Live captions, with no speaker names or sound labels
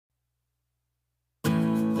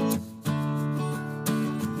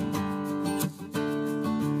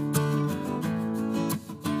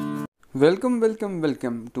Welcome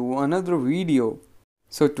to another video.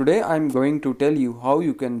 So today I'm going to tell you how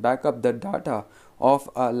you can back up the data of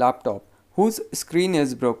a laptop whose screen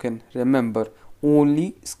is broken. Remember,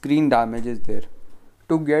 only screen damage is there.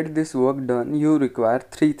 To get this work done, you require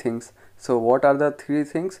three things. So what are the three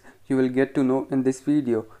things? You will get to know in this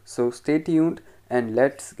video. So stay tuned and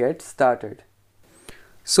let's get started.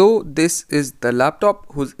 So this is the laptop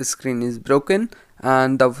whose screen is broken,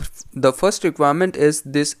 and the first requirement is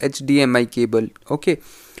this HDMI cable. Okay,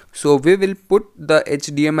 so we will put the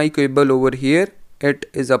HDMI cable over here. It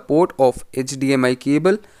is a port of HDMI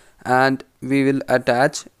cable and we will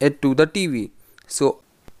attach it to the TV. So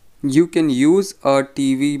you can use a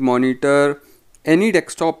TV, monitor, any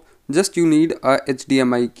desktop, just you need a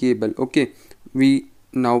HDMI cable. Okay, we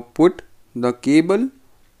now put the cable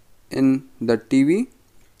in the TV.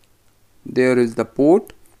 There is the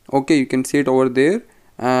port. Okay, you can see it over there,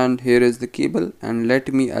 and here is the cable, and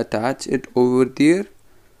let me attach it over there.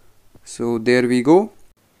 So there we go.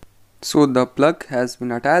 So the plug has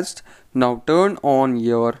been attached. Now turn on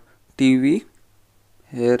your TV.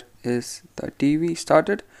 Here is the TV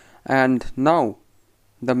started, and now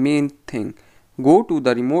the main thing, go to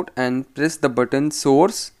the remote and press the button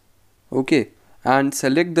source. Okay, and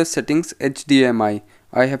select the settings HDMI.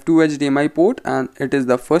 I have two HDMI port and it is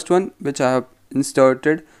the first one which I have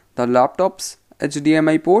inserted the laptop's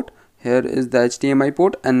HDMI port. Here is the HDMI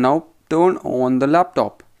port, and now turn on the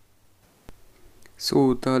laptop.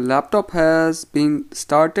 So the laptop has been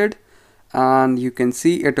started and you can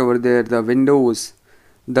see it over there, the Windows.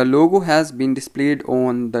 The logo has been displayed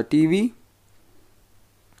on the TV.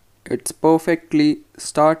 It's perfectly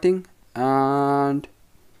starting, and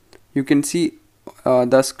you can see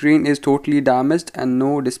the screen is totally damaged and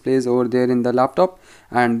no displays over there in the laptop.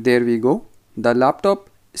 And there we go, the laptop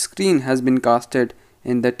screen has been casted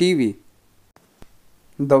in the TV.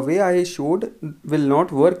 The way I showed will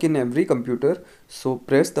not work in every computer, so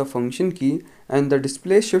press the function key and the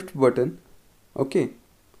display shift button. Okay,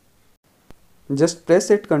 just press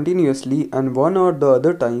it continuously, and one or the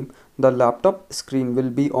other time the laptop screen will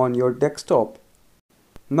be on your desktop.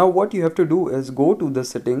 Now what you have to do is go to the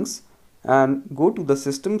settings and go to the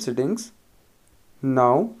system settings.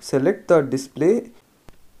 Now select the display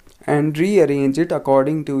and rearrange it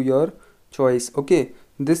according to your choice. Okay,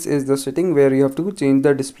 this is the setting where you have to change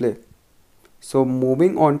the display. So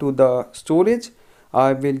moving on to the storage,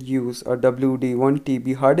 I will use a WD1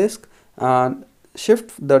 TB hard disk and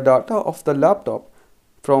shift the data of the laptop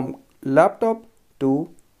from laptop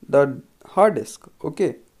to the hard disk.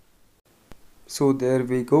 Okay, so there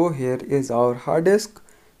we go, here is our hard disk,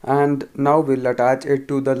 and now we'll attach it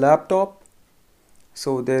to the laptop.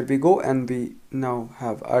 So there we go, and we now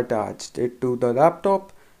have attached it to the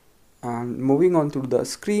laptop. And moving on to the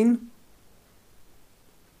screen,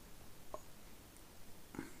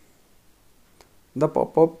 the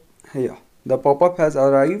pop-up here, the pop-up has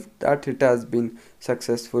arrived that it has been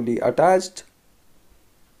successfully attached.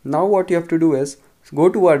 Now what you have to do is go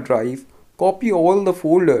to our drive, copy all the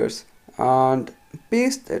folders and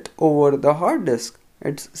paste it over the hard disk.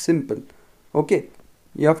 It's simple. Okay,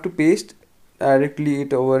 you have to paste directly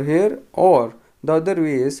it over here, or the other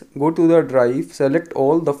way is go to the drive, select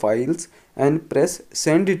all the files and press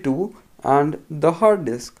send it to and the hard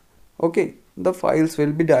disk. Okay, the files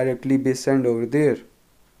will be directly be sent over there.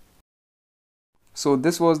 So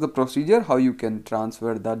this was the procedure how you can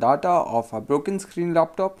transfer the data of a broken screen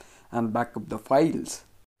laptop and back up the files.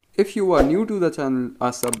 If you are new to the channel,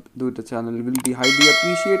 a sub to the channel will be highly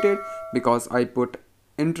appreciated, because I put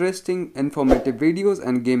interesting, informative videos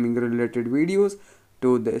and gaming related videos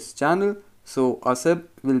to this channel. So a sub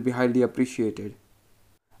will be highly appreciated.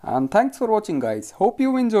 And thanks for watching guys. Hope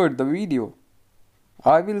you enjoyed the video.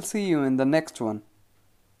 I will see you in the next one.